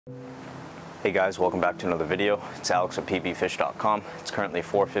Hey guys, welcome back to another video. It's Alex with pbfish.com. It's currently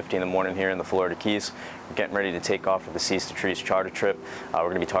 4:50 in the morning here in the Florida Keys. We're getting ready to take off for the Seas2Trees Charter trip. We're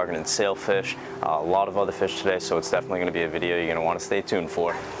going to be targeting sailfish, a lot of other fish today, so it's definitely going to be a video you're going to want to stay tuned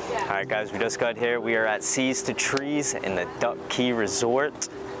for. Alright guys, we just got here. We are at Seas2Trees in the Duck Key Resort.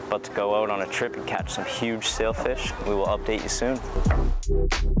 About to go out on a trip and catch some huge sailfish. We will update you soon.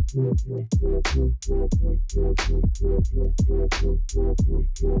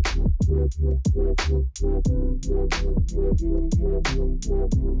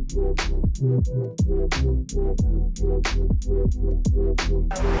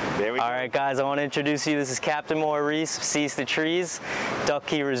 All right guys, I want to introduce you. This is Captain Maurice of Seas2Trees, Duck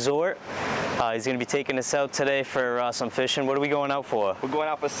Key Resort. He's going to be taking us out today for some fishing. What are we going out for? We're going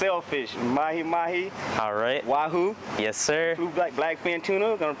out for sailfish, mahi. All right. Wahoo. Yes, sir. Blue blackfin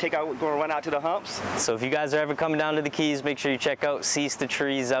tuna. Gonna run out to the humps. So if you guys are ever coming down to the Keys, make sure you check out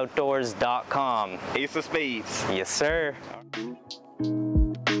Seas2TreesOutdoors.com. Ace of spades. Yes, sir.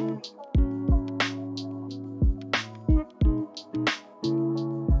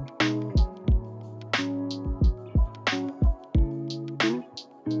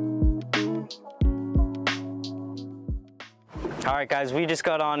 All right guys, we just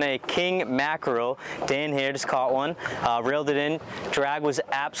got on a king mackerel. Dan here just caught one, reeled it in. Drag was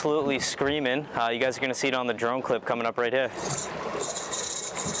absolutely screaming. You guys are gonna see it on the drone clip coming up right here.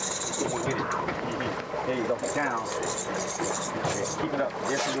 There you go, down. Keep it up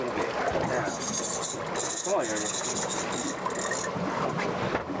just a little bit. Down. Come on, Ariel.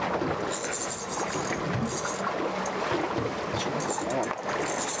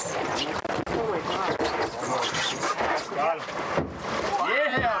 Oh my God. Got him.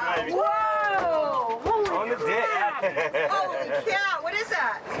 Yeah, baby. Whoa! Holy On the deck. Holy cow! What is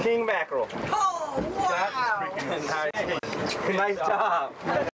that? King mackerel. Oh, wow! Nice job.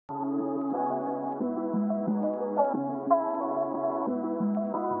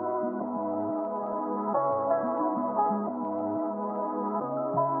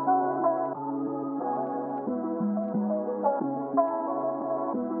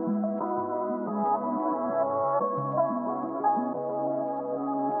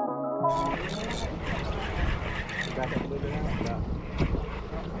 Back up a little bit now? No.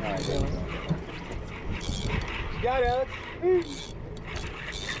 Alright, there we go. You got it, Alex.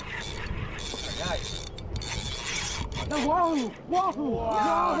 Nice. The Wahoo! Wahoo!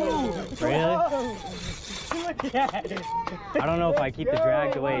 Wahoo! Really? Look at it. I don't know if I keep the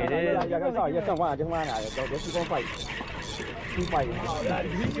drag the way it is. Just one out. Just keep on fighting. Keep fighting.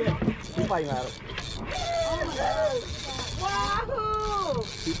 Keep fighting, Alex. Wahoo!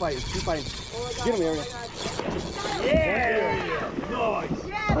 Keep fighting. Oh Get him, Ariel. Yeah! Nice.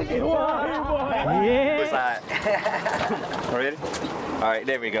 Yeah! Look at Wahoo, boy. Yeah. Ready? Alright,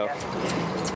 there we go.